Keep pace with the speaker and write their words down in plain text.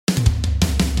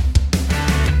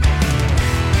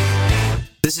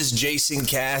This is Jason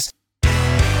Cass.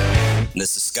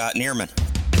 This is Scott Neerman.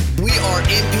 We are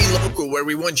MP Local, where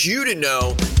we want you to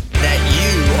know that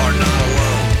you are not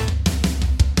alone.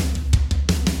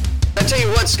 I tell you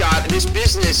what, Scott, this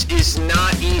business is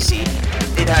not easy.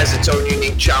 It has its own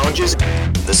unique challenges.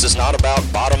 This is not about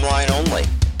bottom line only.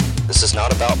 This is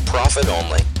not about profit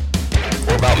only.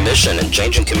 We're about mission and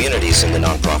changing communities in the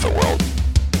nonprofit world.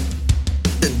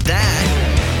 And that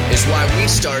is why we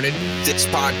started this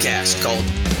podcast called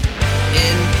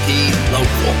MP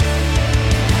Local.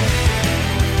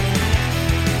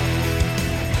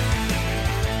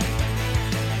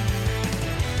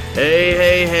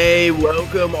 Hey,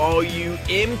 welcome all you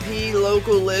MP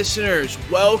Local listeners.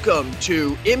 Welcome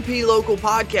to MP Local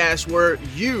Podcast, where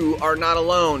you are not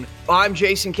alone. I'm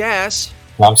Jason Cass.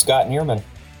 I'm Scott Neerman.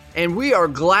 And we are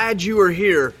glad you are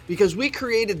here because we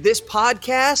created this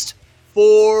podcast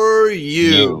for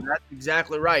you. That's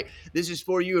exactly right. This is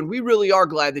for you, and we really are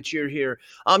glad that you're here.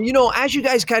 As you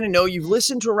guys kind of know, you've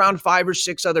listened to around 5 or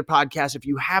 6 other podcasts. If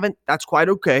you haven't, that's quite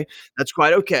okay.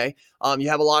 You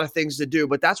have a lot of things to do,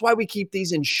 but that's why we keep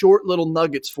these in short little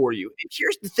nuggets for you. And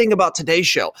here's the thing about today's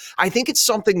show. I think it's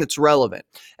something that's relevant.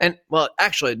 And well,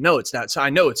 actually, no, it's not. So I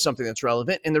know it's something that's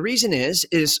relevant. And the reason is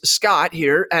Scott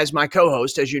here, as my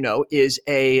co-host, as you know, is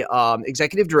a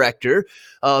executive director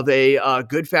of a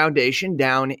good foundation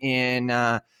down in,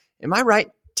 am I right?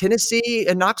 Tennessee,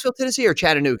 in Knoxville, Tennessee, or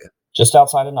Chattanooga? Just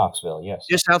outside of Knoxville, yes.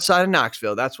 Just outside of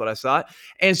Knoxville. That's what I thought.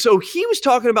 And so he was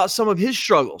talking about some of his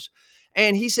struggles.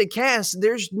 And he said, Cass,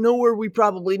 there's nowhere we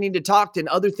probably need to talk to and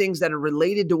other things that are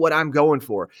related to what I'm going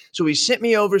for. So he sent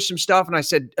me over some stuff, and I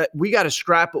said, we got to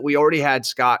scrap what we already had,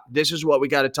 Scott. This is what we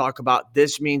got to talk about.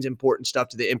 This means important stuff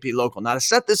to the MP Local. Now, to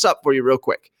set this up for you real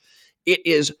quick, it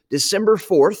is December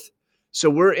 4th. So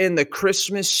we're in the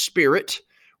Christmas spirit.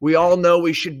 We all know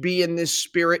we should be in this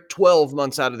spirit 12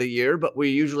 months out of the year, but we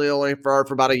usually only for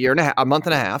about a month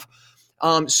and a half.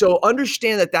 So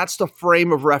understand that that's the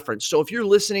frame of reference. So if you're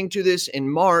listening to this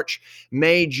in March,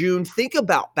 May, June, think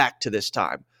about back to this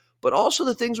time. But also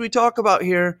the things we talk about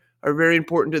here are very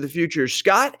important to the future.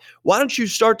 Scott, why don't you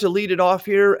start to lead it off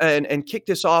here and kick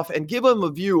this off and give them a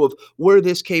view of where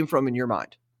this came from in your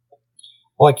mind?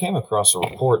 Well, I came across a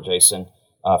report, Jason,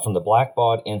 from the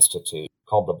Blackbaud Institute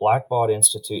called the Blackbaud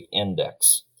Institute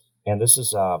Index. And this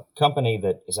is a company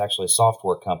that is actually a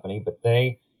software company, but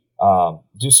they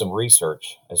do some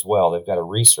research as well. They've got a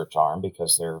research arm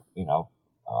because they're,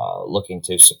 looking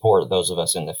to support those of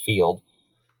us in the field.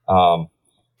 Now,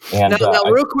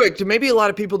 real quick, maybe a lot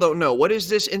of people don't know, what is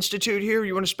this institute here?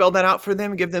 You want to spell that out for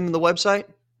them and give them the website?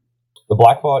 The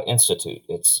Blackbaud Institute.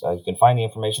 It's you can find the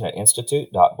information at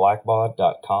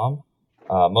institute.blackbaud.com.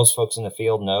 Most folks in the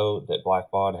field know that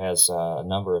Blackbaud has a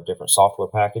number of different software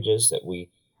packages that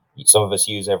some of us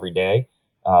use every day.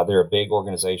 They're a big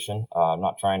organization. I'm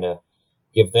not trying to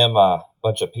give them a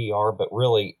bunch of PR, but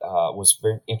really was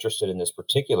very interested in this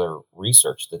particular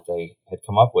research that they had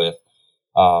come up with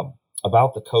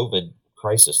about the COVID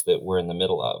crisis that we're in the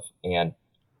middle of. And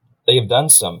they have done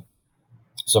some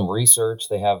research.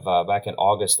 They have, back in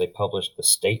August, they published the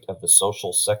State of the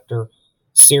Social Sector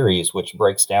series, which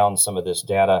breaks down some of this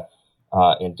data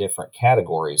in different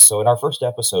categories. So in our first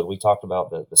episode, we talked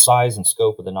about the size and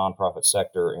scope of the nonprofit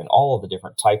sector and all of the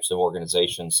different types of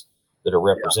organizations that are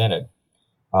represented.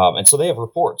 Yeah. And so they have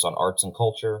reports on arts and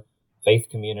culture, faith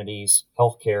communities,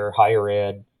 healthcare, higher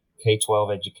ed,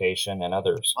 K-12 education, and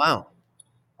others. Wow.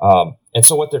 And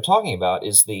so what they're talking about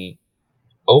is the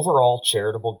overall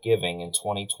charitable giving in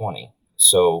 2020.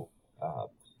 So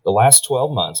the last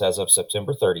 12 months, as of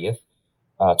September 30th,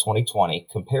 2020,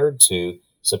 compared to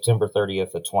September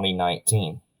 30th of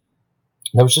 2019.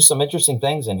 There was just some interesting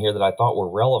things in here that I thought were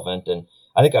relevant. And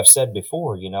I think I've said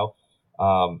before, we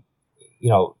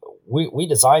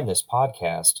designed this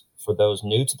podcast for those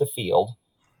new to the field.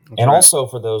 That's and right. Also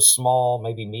for those small,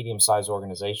 maybe medium-sized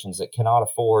organizations that cannot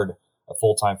afford a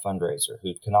full-time fundraiser,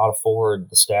 who cannot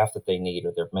afford the staff that they need,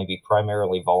 or they're maybe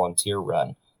primarily volunteer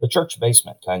run, the church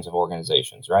basement kinds of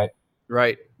organizations, right?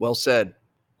 Right. Well said.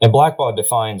 And Blackbaud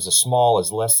defines as small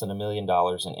as less than $1 million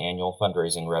in annual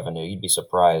fundraising revenue. You'd be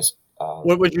surprised.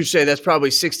 What would you say? That's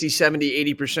probably 60,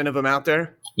 70, 80% of them out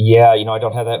there? Yeah, I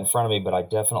don't have that in front of me, but I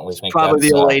definitely think probably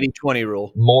the old 80-20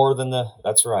 rule.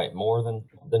 That's right, more than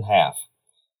half.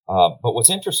 But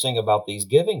what's interesting about these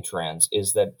giving trends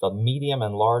is that the medium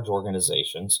and large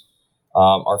organizations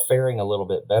are faring a little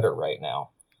bit better right now.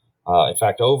 In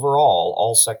fact, overall,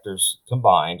 all sectors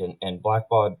combined, and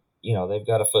Blackbaud, they've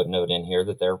got a footnote in here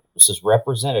that this is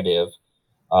representative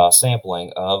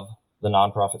sampling of the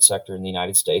nonprofit sector in the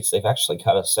United States. They've actually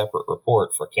got a separate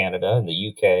report for Canada and the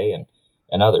UK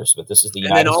and others. But this is the And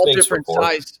then United all States different report.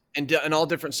 size and all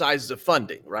different sizes of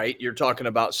funding, right? You're talking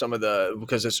about some of the,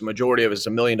 because it's a majority of it's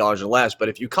 $1 million or less. But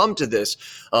if you come to this,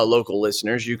 local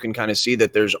listeners, you can kind of see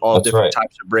that there's all That's different right.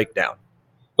 types of breakdown.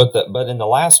 But in the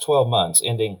last 12 months,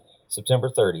 ending September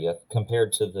 30th,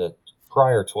 compared to the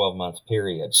prior 12-month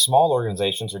period, small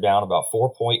organizations are down about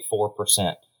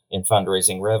 4.4% in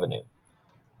fundraising revenue.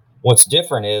 What's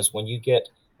different is when you get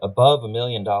above $1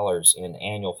 million in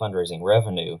annual fundraising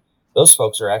revenue, those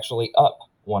folks are actually up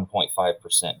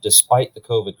 1.5% despite the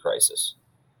COVID crisis.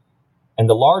 And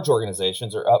the large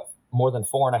organizations are up more than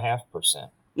 4.5%.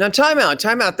 Now, time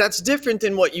out. That's different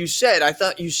than what you said. I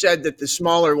thought you said that the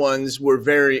smaller ones were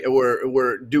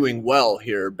were doing well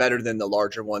here, better than the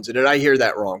larger ones. Did I hear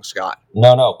that wrong, Scott?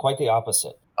 No, quite the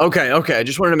opposite. Okay. I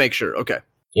just wanted to make sure. Okay.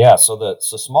 Yeah, so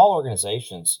small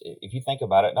organizations, if you think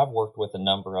about it, and I've worked with a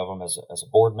number of them as a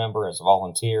board member, as a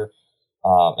volunteer,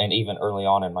 and even early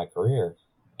on in my career.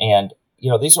 And,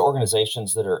 these are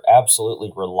organizations that are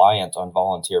absolutely reliant on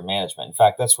volunteer management. In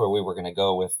fact, that's where we were going to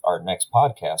go with our next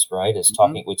podcast, right?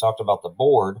 We talked about the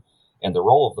board and the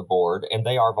role of the board, and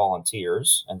they are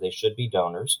volunteers and they should be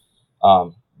donors.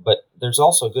 But there's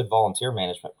also good volunteer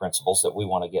management principles that we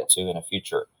want to get to in a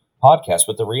future podcast.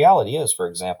 But the reality is, for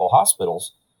example,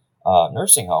 hospitals,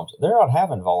 nursing homes, they're not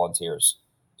having volunteers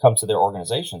come to their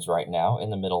organizations right now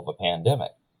in the middle of a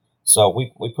pandemic. So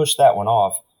we pushed that one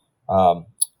off.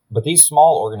 But these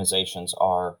small organizations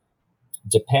are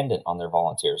dependent on their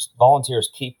volunteers. Volunteers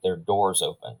keep their doors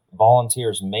open.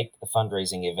 Volunteers make the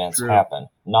fundraising events happen,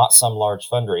 not some large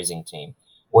fundraising team.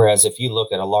 Whereas if you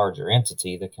look at a larger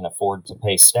entity that can afford to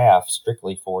pay staff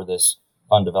strictly for this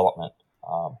fund development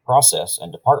process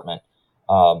and department,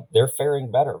 they're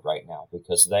faring better right now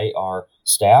because they are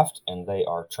staffed and they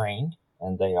are trained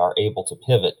and they are able to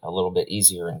pivot a little bit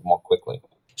easier and more quickly.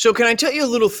 So can I tell you a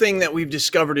little thing that we've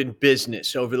discovered in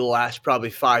business over the last probably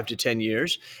 5 to 10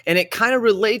 years? And it kind of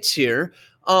relates here.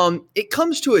 It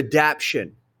comes to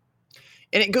adaption.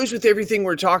 And it goes with everything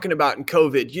we're talking about in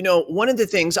COVID. One of the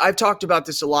things, I've talked about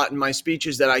this a lot in my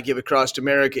speeches that I give across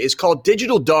America, is called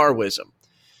digital Darwinism.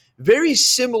 Very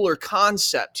similar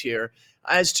concept here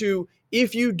as to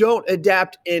if you don't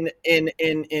adapt in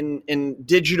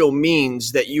digital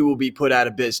means that you will be put out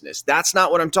of business. That's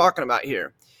not what I'm talking about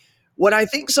here. What I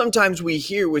think sometimes we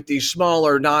hear with these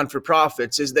smaller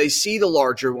non-for-profits is they see the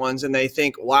larger ones and they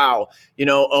think, wow,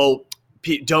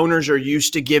 donors are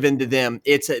used to giving to them.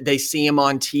 They see them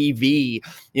on TV,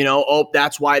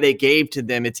 that's why they gave to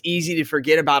them. It's easy to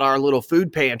forget about our little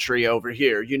food pantry over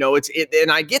here.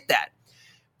 And I get that.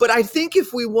 But I think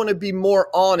if we want to be more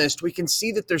honest, we can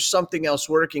see that there's something else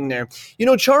working there.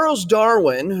 Charles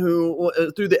Darwin, who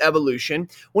through the evolution,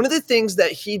 one of the things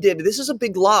that he did, this is a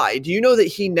big lie. Do you know that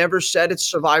he never said it's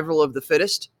survival of the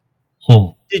fittest?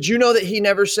 Did you know that he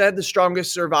never said the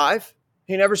strongest survive?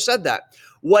 He never said that.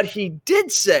 What he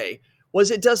did say was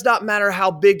it does not matter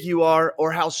how big you are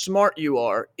or how smart you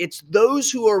are. It's those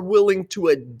who are willing to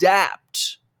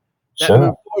adapt that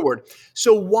move forward.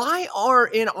 So why are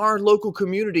in our local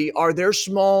community, are there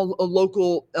small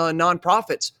local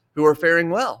nonprofits who are faring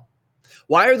well?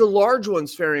 Why are the large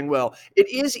ones faring well? It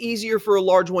is easier for a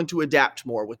large one to adapt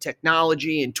more with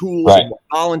technology and tools and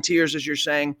volunteers, as you're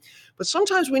saying. But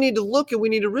sometimes we need to look and we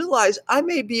need to realize I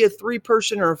may be a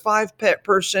 3-person or a 5-pet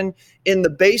person in the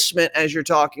basement, as you're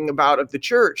talking about, of the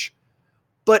church.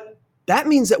 But that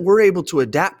means that we're able to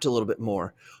adapt a little bit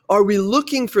more. Are we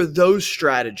looking for those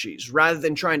strategies rather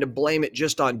than trying to blame it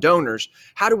just on donors?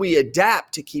 How do we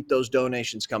adapt to keep those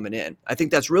donations coming in? I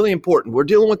think that's really important. We're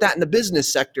dealing with that in the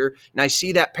business sector, and I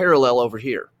see that parallel over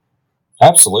here.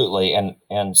 Absolutely.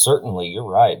 And certainly you're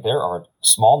right. There are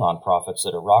small nonprofits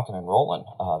that are rocking and rolling.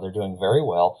 They're doing very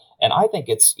well. And I think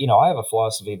it's, I have a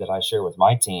philosophy that I share with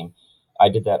my team. I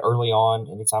did that early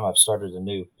on, anytime I've started a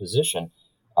new position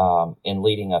in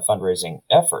leading a fundraising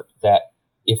effort, that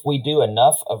if we do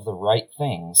enough of the right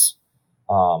things,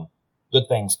 good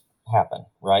things happen,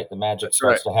 right? The magic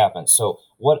starts to happen. So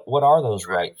what are those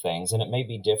right things? And it may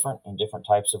be different in different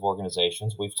types of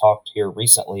organizations. We've talked here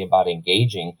recently about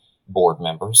engaging board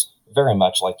members, very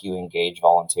much like you engage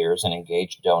volunteers and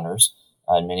engage donors.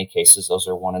 In many cases, those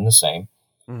are one and the same.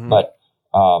 Mm-hmm. But,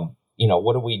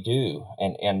 what do we do?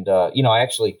 And I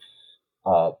actually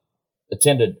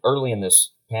attended early in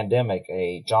this pandemic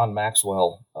a John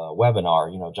Maxwell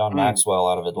webinar. John Maxwell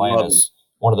out of Atlanta is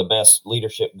one of the best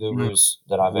leadership gurus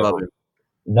that I've ever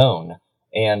known.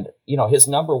 And, his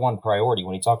number one priority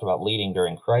when he talked about leading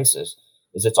during crisis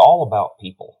is it's all about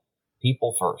people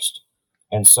first.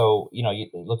 And so, you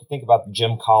think about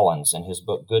Jim Collins and his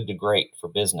book, Good to Great for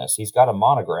Business. He's got a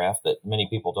monograph that many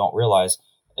people don't realize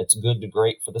It's good to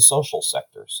great for the social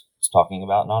sectors. It's talking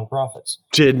about nonprofits.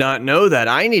 Did not know that.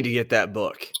 I need to get that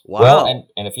book. Wow. Well,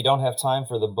 and if you don't have time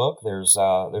for the book, there's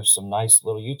some nice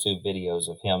little YouTube videos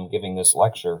of him giving this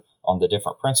lecture on the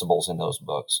different principles in those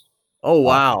books. Oh,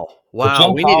 wow.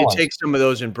 Wow. We Collins, need to take some of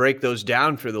those and break those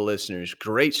down for the listeners.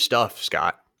 Great stuff,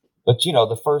 Scott. But,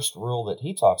 the first rule that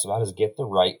he talks about is get the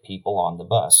right people on the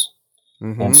bus.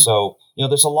 Mm-hmm. And so,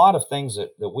 there's a lot of things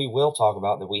that we will talk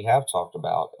about, that we have talked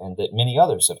about, and that many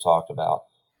others have talked about,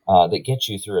 that get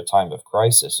you through a time of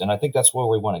crisis. And I think that's where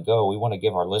we want to go. We want to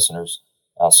give our listeners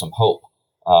some hope.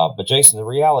 But Jason, the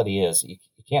reality is you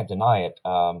can't deny it.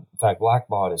 In fact,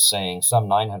 Blackbaud is saying some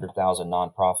 900,000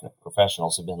 nonprofit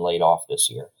professionals have been laid off this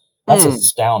year. That's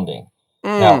astounding.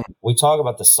 Now, we talk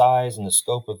about the size and the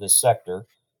scope of this sector.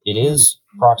 It is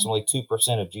approximately 2%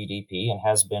 of GDP and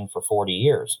has been for 40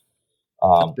 years.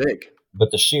 Big.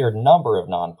 But the sheer number of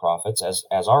nonprofits,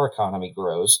 as our economy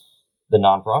grows, the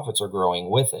nonprofits are growing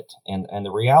with it. And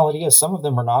the reality is some of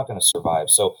them are not going to survive.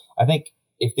 So I think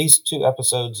if these 2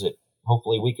 episodes that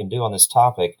hopefully we can do on this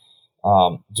topic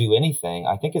do anything,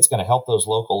 I think it's going to help those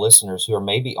local listeners who are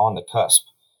maybe on the cusp.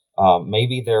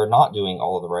 Maybe they're not doing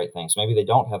all of the right things. Maybe they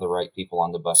don't have the right people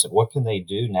on the bus. And what can they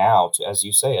do now to, as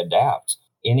you say, adapt?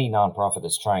 Any nonprofit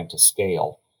that's trying to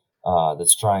scale,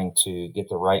 that's trying to get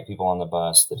the right people on the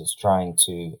bus, that is trying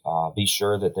to be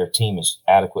sure that their team is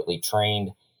adequately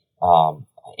trained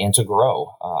and to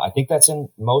grow. I think that's in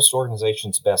most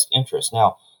organizations' best interest.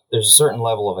 Now, there's a certain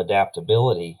level of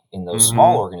adaptability in those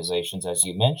small organizations, as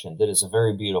you mentioned, that is a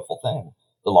very beautiful thing.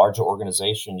 The larger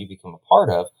organization you become a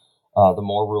part of, the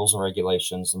more rules and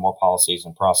regulations, the more policies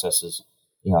and processes,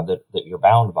 that you're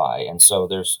bound by. And so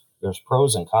there's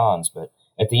pros and cons, but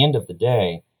at the end of the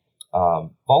day,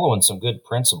 following some good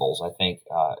principles, I think,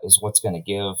 is what's going to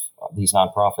give these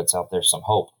nonprofits out there some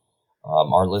hope.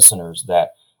 Our listeners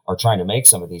that are trying to make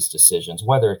some of these decisions,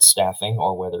 whether it's staffing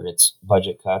or whether it's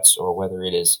budget cuts or whether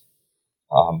it is,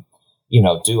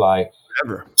 do I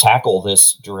tackle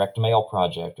this direct mail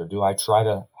project or do I try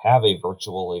to have a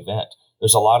virtual event?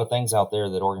 There's a lot of things out there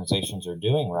that organizations are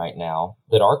doing right now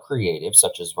that are creative,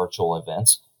 such as virtual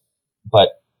events.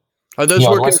 But are those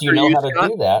working unless you for know you, how to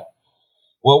Scott? do that,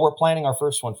 well, we're planning our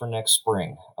first one for next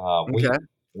spring. Okay.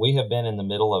 We have been in the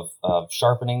middle of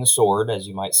sharpening the sword, as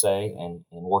you might say, and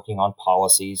working on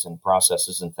policies and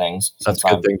processes and things. That's a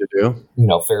good thing to do.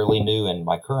 Fairly new in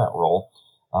my current role.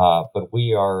 But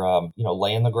we are,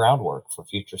 laying the groundwork for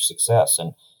future success.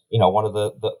 And, one of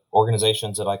the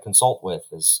organizations that I consult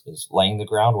with is laying the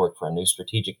groundwork for a new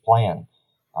strategic plan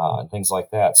and things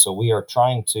like that. So we are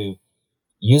trying to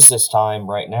use this time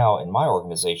right now in my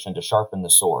organization to sharpen the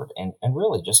sword and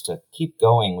really just to keep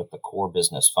going with the core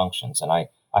business functions. And I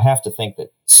have to think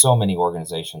that so many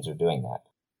organizations are doing that.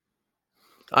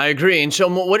 I agree. And so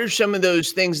what are some of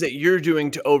those things that you're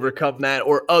doing to overcome that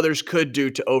or others could do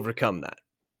to overcome that?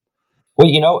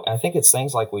 Well, I think it's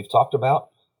things like we've talked about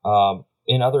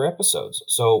in other episodes.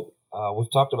 So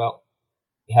we've talked about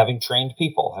having trained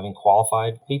people, having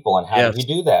qualified people, and how do you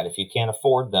do that if you can't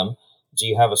afford them? Do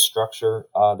you have a structure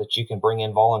that you can bring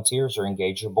in volunteers or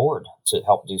engage your board to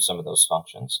help do some of those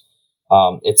functions?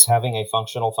 It's having a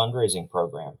functional fundraising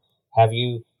program. Have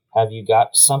you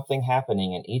got something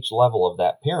happening in each level of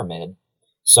that pyramid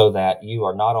so that you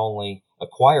are not only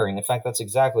acquiring, in fact, that's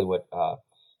exactly what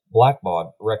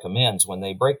Blackbaud recommends when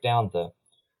they break down the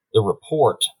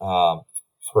report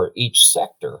for each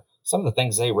sector. Some of the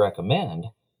things they recommend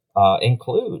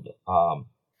include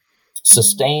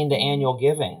sustained annual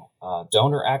giving,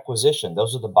 donor acquisition.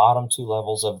 Those are the bottom 2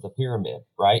 levels of the pyramid,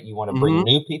 right? You want to bring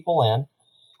new people in.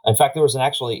 In fact, there was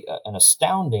an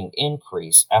astounding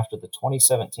increase after the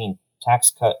 2017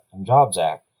 Tax Cut and Jobs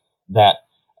Act that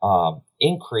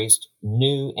increased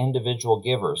new individual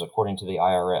givers, according to the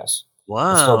IRS.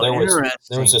 Wow. So there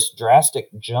was this drastic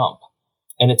jump.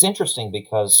 And it's interesting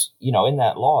because, in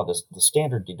that law, the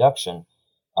standard deduction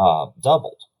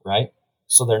doubled, right?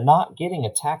 So they're not getting a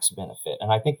tax benefit.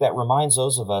 And I think that reminds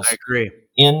those of us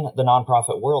in the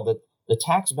nonprofit world that the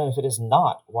tax benefit is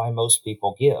not why most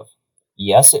people give.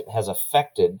 Yes, it has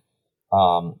affected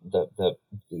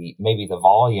maybe the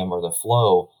volume or the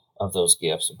flow of those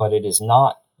gifts, but it is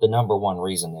not the number one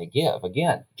reason they give.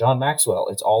 Again, John Maxwell,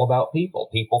 it's all about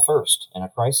people first in a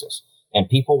crisis, and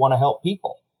people want to help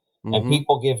people. And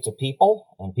people give to people,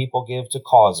 and people give to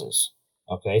causes.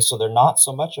 Okay, so they're not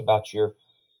so much about your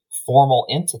formal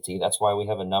entity. That's why we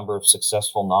have a number of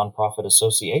successful nonprofit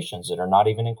associations that are not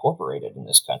even incorporated in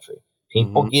this country.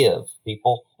 People give,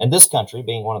 and this country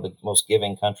being one of the most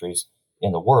giving countries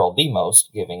in the world, the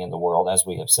most giving in the world, as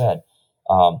we have said,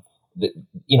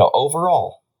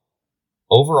 overall,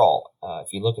 overall,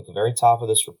 if you look at the very top of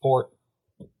this report,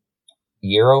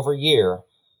 year over year,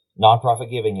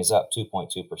 nonprofit giving is up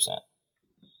 2.2%.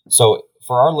 So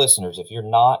for our listeners, if you're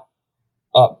not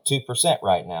up 2%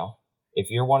 right now, if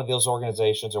you're one of those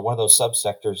organizations or one of those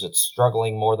subsectors that's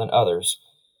struggling more than others,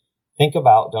 think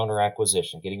about donor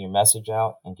acquisition, getting your message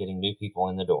out and getting new people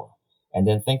in the door. And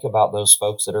then think about those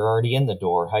folks that are already in the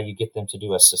door, how you get them to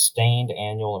do a sustained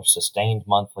annual or sustained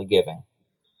monthly giving.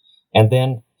 And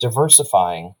then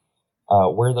diversifying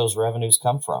where those revenues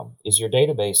come from. Is your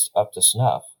database up to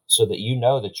snuff so that you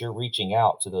know that you're reaching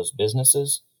out to those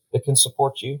businesses that can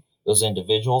support you, those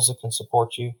individuals that can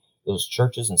support you, those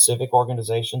churches and civic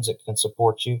organizations that can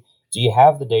support you? Do you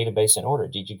have the database in order?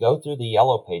 Did you go through the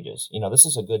yellow pages? This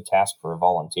is a good task for a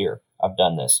volunteer. I've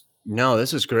done this. No,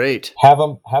 this is great. Have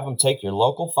them take your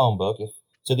local phone book,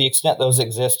 to the extent those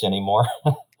exist anymore.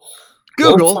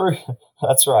 Google.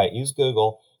 That's right. Use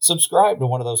Google. Subscribe to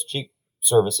one of those cheap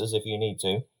services if you need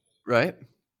to. Right.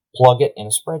 Plug it in a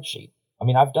spreadsheet. I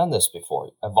mean, I've done this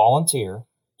before. A volunteer,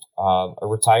 a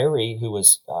retiree who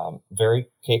was very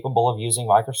capable of using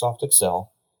Microsoft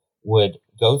Excel, would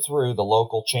go through the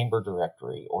local chamber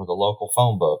directory or the local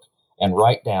phone book and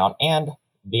write down, and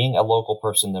being a local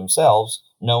person themselves,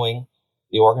 knowing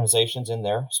the organizations in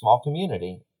their small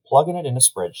community, plugging it in a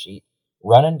spreadsheet,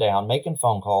 running down, making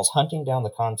phone calls, hunting down the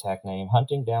contact name,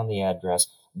 hunting down the address.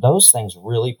 Those things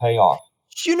really pay off.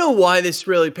 You know why this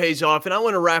really pays off? And I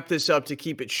want to wrap this up to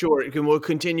keep it short, and we'll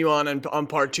continue on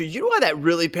part 2. You know why that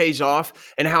really pays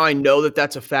off and how I know that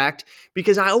that's a fact?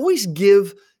 Because I always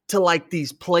give to like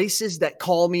these places that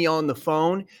call me on the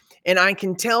phone, and I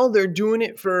can tell they're doing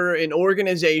it for an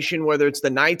organization, whether it's the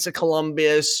Knights of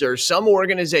Columbus or some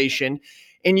organization,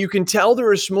 and you can tell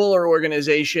they're a smaller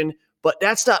organization, but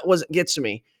that's not what gets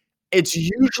me. It's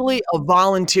usually a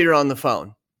volunteer on the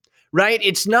phone. Right?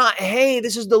 It's not, hey,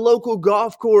 this is the local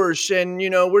golf course and,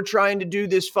 we're trying to do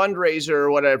this fundraiser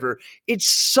or whatever. It's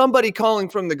somebody calling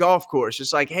from the golf course.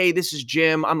 It's like, hey, this is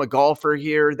Jim. I'm a golfer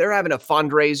here. They're having a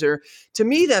fundraiser. To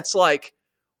me, that's like,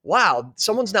 wow,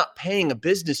 someone's not paying a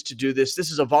business to do this.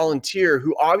 This is a volunteer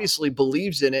who obviously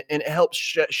believes in it, and it helps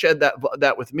shed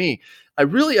that with me.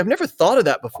 I've never thought of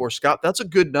that before, Scott. That's a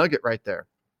good nugget right there.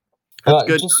 That's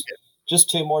good. Just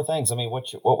two more things. I mean,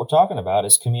 what we're talking about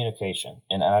is communication.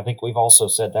 And I think we've also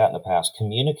said that in the past.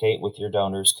 Communicate with your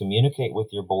donors, communicate with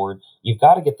your board. You've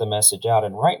got to get the message out.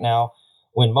 And right now,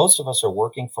 when most of us are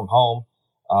working from home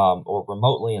or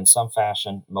remotely in some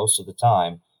fashion most of the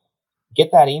time,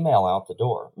 get that email out the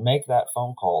door. Make that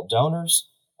phone call. Donors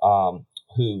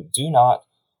who do not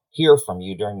hear from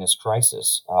you during this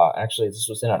crisis. Actually, this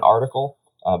was in an article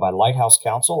by Lighthouse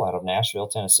Counsel out of Nashville,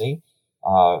 Tennessee.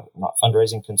 Not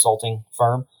fundraising consulting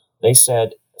firm. They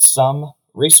said some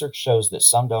research shows that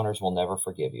some donors will never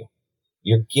forgive you.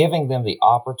 You're giving them the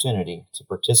opportunity to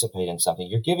participate in something.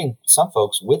 You're giving some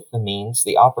folks with the means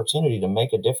the opportunity to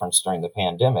make a difference during the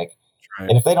pandemic. Right.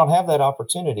 And if they don't have that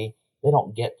opportunity, they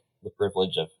don't get the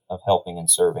privilege of helping and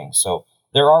serving. So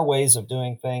there are ways of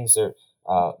doing things.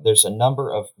 There's a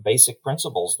number of basic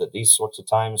principles that these sorts of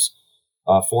times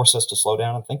force us to slow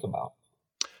down and think about.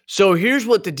 So here's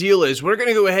what the deal is. We're going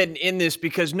to go ahead and end this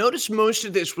because notice most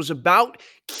of this was about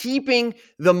keeping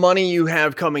the money you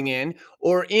have coming in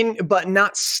but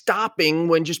not stopping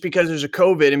when just because there's a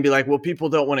COVID and be like, well, people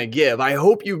don't want to give. I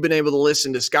hope you've been able to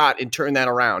listen to Scott and turn that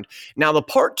around. Now, the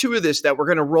part 2 of this that we're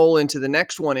going to roll into the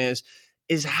next one is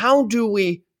how do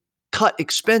we cut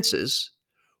expenses?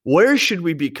 Where should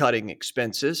we be cutting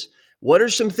expenses? What are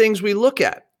some things we look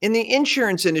at? In the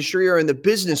insurance industry or in the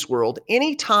business world,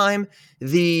 anytime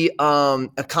the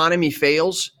economy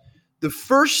fails, the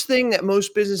first thing that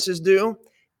most businesses do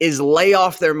is lay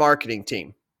off their marketing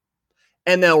team,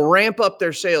 and they'll ramp up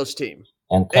their sales team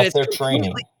and cut their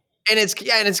training. And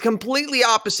it's completely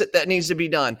opposite that needs to be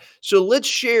done. So let's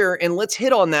share and let's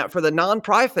hit on that for the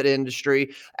nonprofit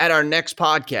industry at our next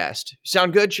podcast.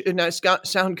 Sound good, Scott?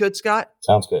 Sound good, Scott?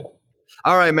 Sounds good.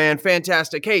 All right, man.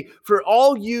 Fantastic. Hey, for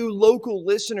all you local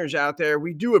listeners out there,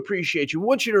 we do appreciate you. We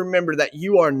want you to remember that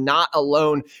you are not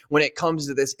alone when it comes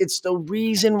to this. It's the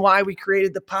reason why we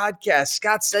created the podcast.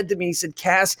 Scott said to me, he said,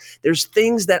 Cass, there's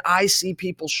things that I see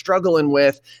people struggling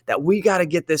with that we got to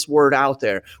get this word out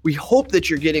there. We hope that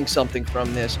you're getting something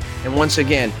from this. And once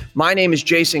again, my name is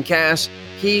Jason Cass.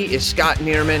 He is Scott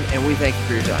Neerman, and we thank you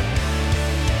for your time.